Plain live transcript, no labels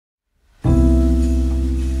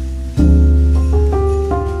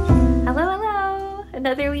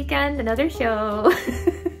another weekend, another show.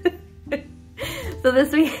 So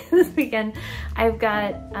this weekend, I've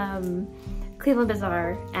got Cleveland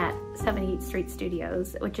Bazaar at 78th Street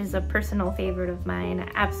Studios, which is a personal favorite of mine.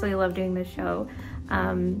 I absolutely love doing this show.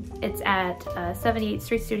 It's at 78th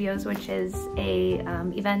Street Studios, which is a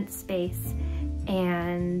event space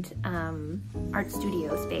and art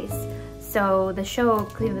studio space. So the show,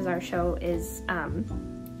 Cleveland Bazaar show, is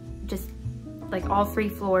just like all 3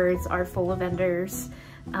 floors are full of vendors.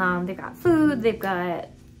 They've got food, they've got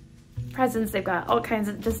presents, they've got all kinds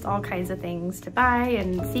of things to buy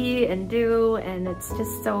and see and do, and it's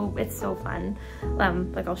just so fun.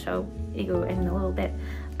 Like I'll show you in a little bit.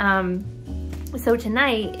 So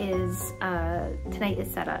tonight is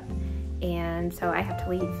set up, and so I have to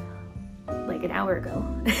leave like an hour ago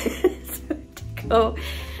so to go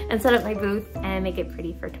and set up my booth and make it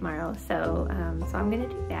pretty for tomorrow. So so I'm gonna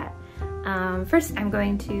do that. First, I'm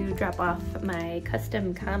going to drop off my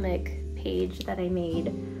custom comic page that I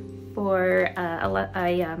made for a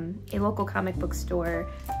local comic book store,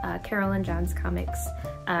 Carol and John's Comics.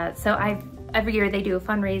 So every year they do a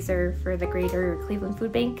fundraiser for the Greater Cleveland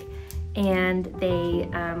Food Bank, and they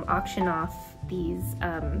auction off these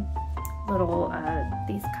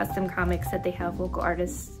these custom comics that they have local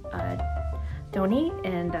artists donate,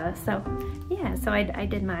 and so yeah, so I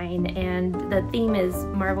did mine, and the theme is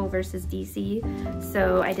Marvel versus DC.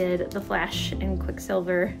 So I did the Flash and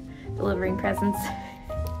Quicksilver delivering presents.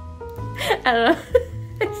 I don't know,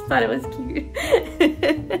 I just thought it was cute.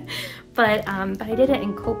 but I did it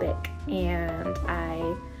in Copic, and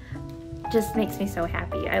just makes me so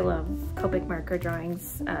happy. I love Copic marker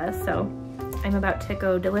drawings, so I'm about to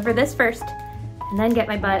go deliver this first and then get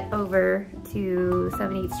my butt over to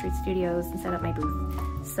 78th Street Studios and set up my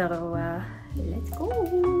booth. So let's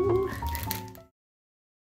go.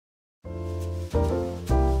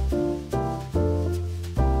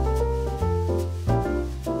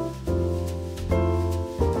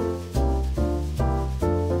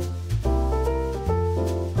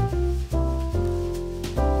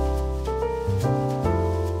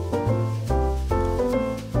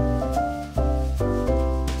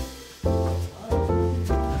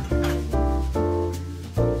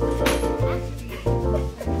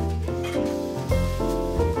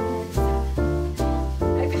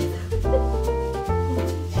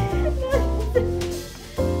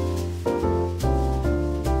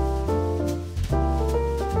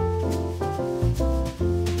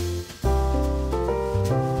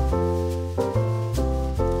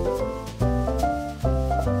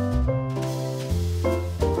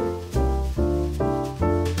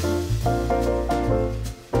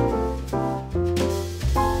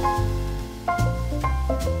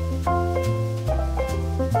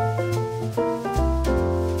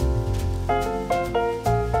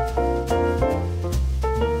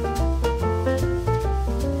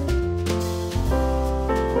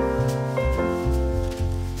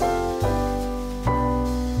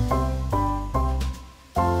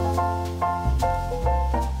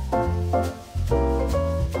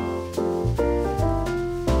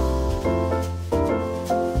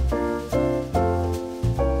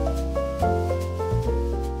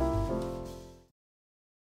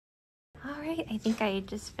 I think I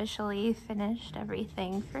just officially finished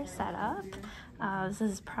everything for setup. This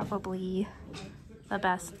is probably the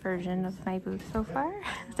best version of my booth so far.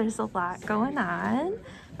 There's a lot going on,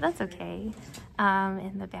 but that's okay.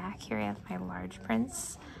 In the back here I have my large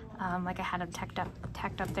prints. Like I had them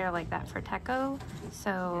tacked up there like that for Techo.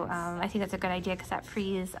 So I think that's a good idea because that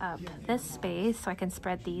frees up this space so I can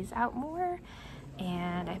spread these out more.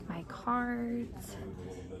 And I have my cards,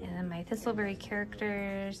 and then my Thistleberry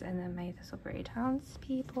characters, and then my Thistleberry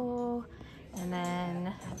townspeople, and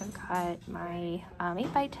then I've got my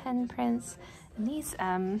 8x10 prints. And these,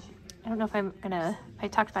 I don't know if I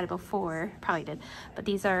talked about it before, probably did, but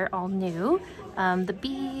these are all new. The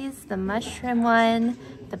bees, the mushroom one,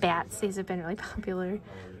 the bats, these have been really popular.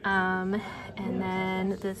 And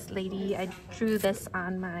then this lady, I drew this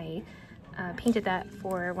on my painted that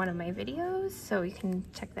for one of my videos, so you can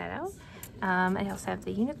check that out. I also have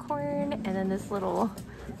the unicorn, and then this little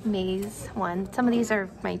maze one. Some of these are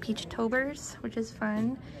my Peach-tobers, which is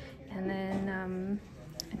fun. And then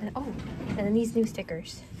these new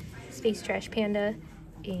stickers, Space Trash Panda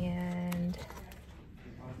and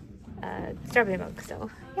Strawberry Mug. So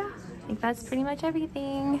yeah, I think that's pretty much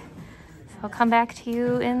everything. So I'll come back to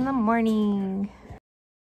you in the morning.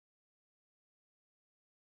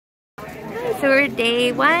 so we're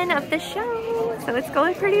day 1 of the show. So it's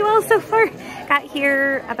going pretty well so far. Got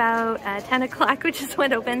here about 10 o'clock, which is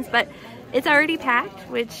when it opens, but it's already packed,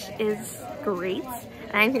 which is great.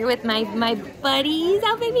 And I'm here with my buddies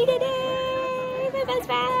out with me today. My best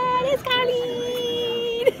friend is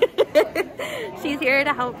Colleen. She's here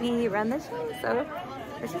to help me run the show, so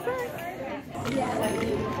wish us luck.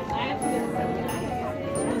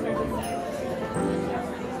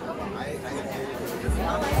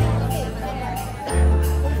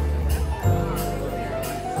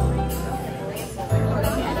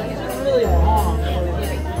 Really long.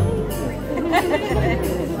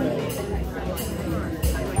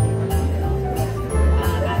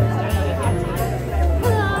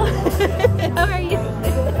 How are you?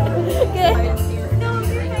 Good. No,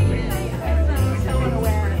 you're not.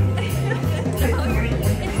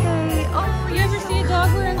 Oh, You ever see a dog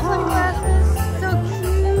wearing sunglasses? so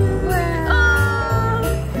cute. Oh,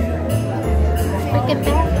 freaking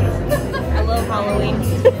back. I love Halloween.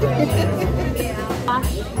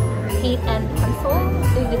 Wash, paint, and pencil.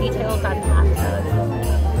 Doing the details on top.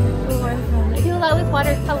 So I do a lot with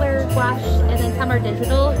watercolor, gouache, and then some are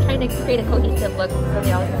digital. Trying to create a cohesive look so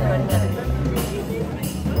they all can go together.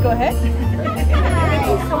 Go ahead. Thank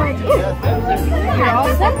you so much. You're all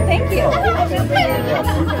set. Thank you.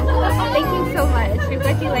 Thank you so much. I'm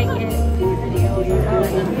glad you like it.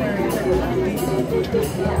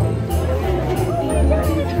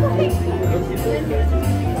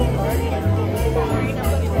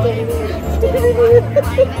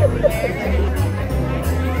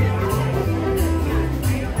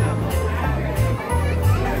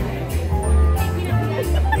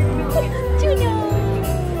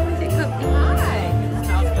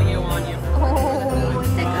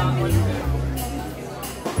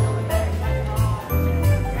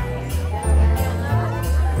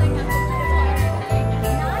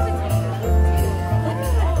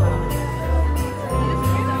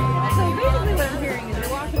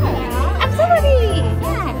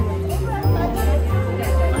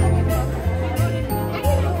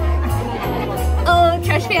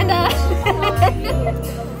 Panda.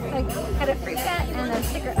 Like, had a fruit bat and a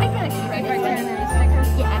sticker. I got a sticker.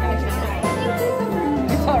 Yeah.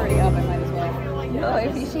 It's already up. I might as well. No, I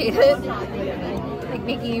appreciate it. Like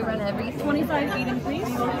making you run every 25 feet increase.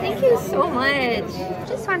 Thank you so much.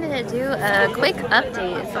 Just wanted to do a quick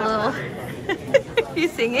update. It's a little. You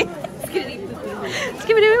singing?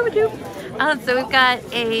 So we've got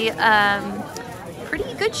a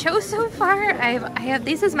pretty good show so far.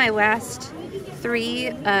 This is my last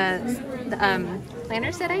 3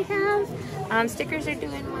 planners that I have. Stickers are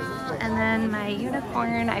doing well, and then my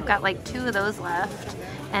unicorn, I've got like 2 of those left,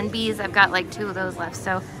 and bees, I've got like 2 of those left.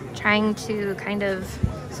 So trying to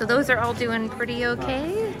so those are all doing pretty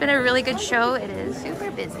okay. It's been a really good show. It is super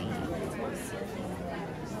busy.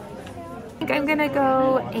 I think I'm gonna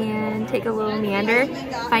go and take a little meander,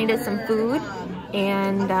 find us some food,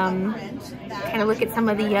 and kind of look at some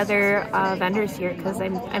of the other vendors here, because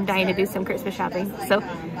I'm dying to do some Christmas shopping. So.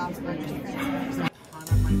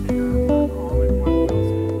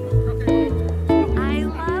 I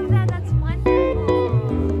love that. That's wonderful.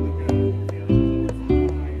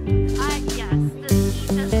 Yes, the heat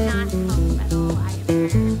does not help at all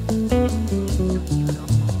either.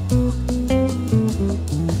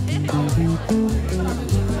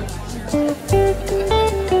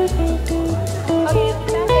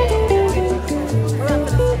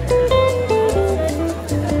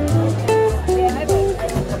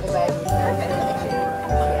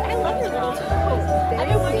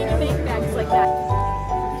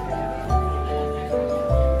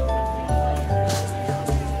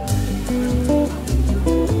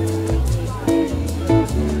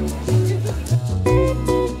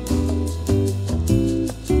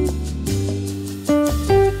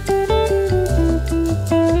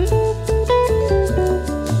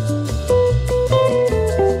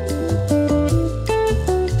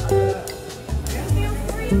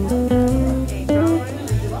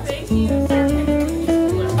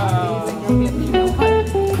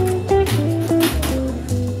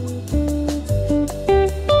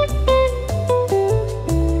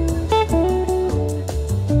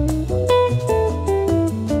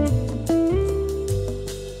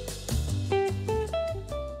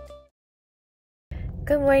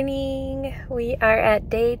 Good morning. We are at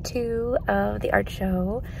day 2 of the art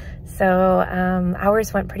show. So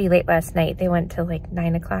ours went pretty late last night. They went till like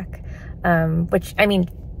 9 o'clock, which, I mean,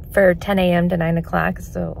 for 10 a.m. to 9 o'clock,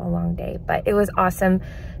 so a long day, but it was awesome.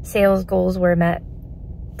 Sales goals were met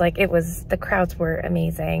like the crowds were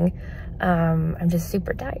amazing. I'm just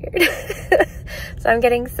super tired. So I'm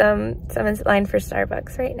getting some in line for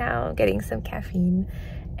Starbucks right now, getting some caffeine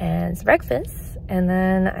and some breakfast. And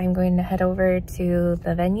then I'm going to head over to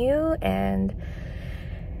the venue and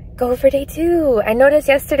go for day 2. I noticed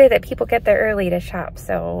yesterday that people get there early to shop,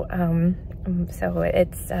 so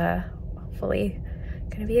it's hopefully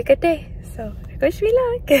gonna be a good day. So wish me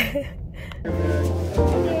luck. Hey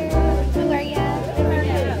there. How are ya?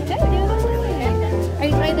 Are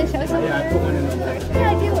you trying to show something? Yeah,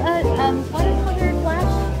 I do watercolor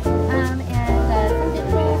flash and some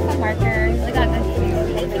digital, some markers. I got a few.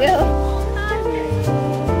 Thank you.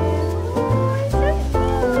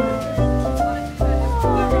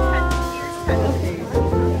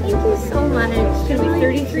 So much. It's going to be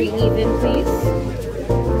 33 even, please.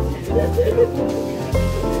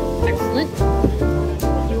 Excellent.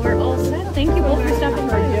 You are all set. Thank you both for stopping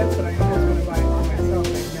by.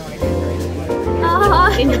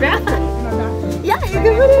 In your bathroom? Yeah, you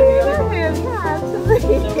can put it in your bathroom. Yeah,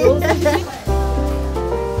 absolutely.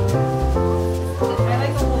 I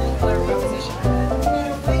like the whole color composition.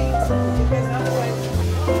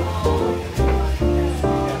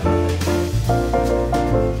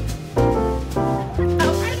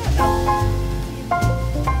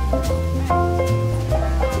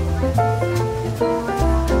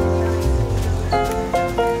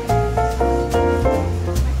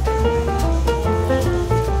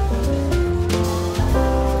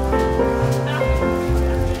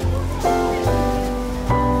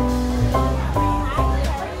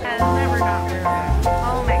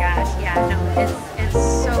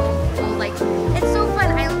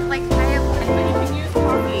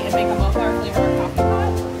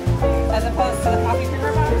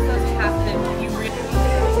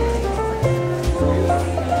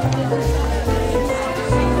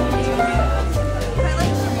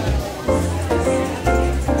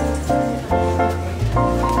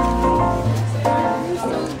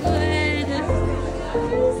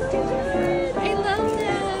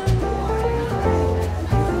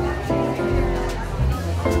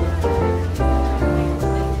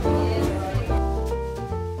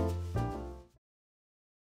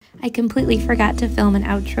 I completely forgot to film an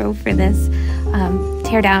outro for this.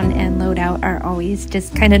 Tear down and load out are always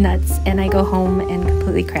just kind of nuts, and I go home and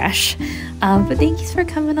completely crash. But thanks for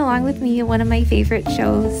coming along with me. One of my favorite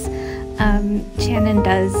shows. Shannon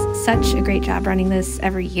does such a great job running this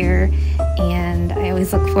every year, and I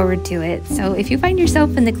always look forward to it. So if you find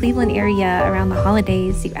yourself in the Cleveland area around the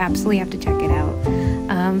holidays, you absolutely have to check it out.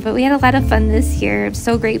 But we had a lot of fun this year. I'm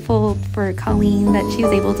so grateful for Colleen that she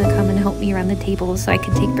was able to come and help me around the table so I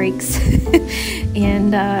could take breaks.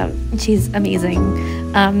 And she's amazing.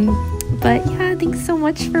 But yeah, thanks so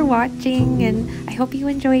much for watching, and I hope you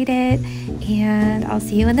enjoyed it, and I'll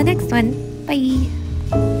see you in the next one.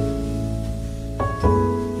 Bye.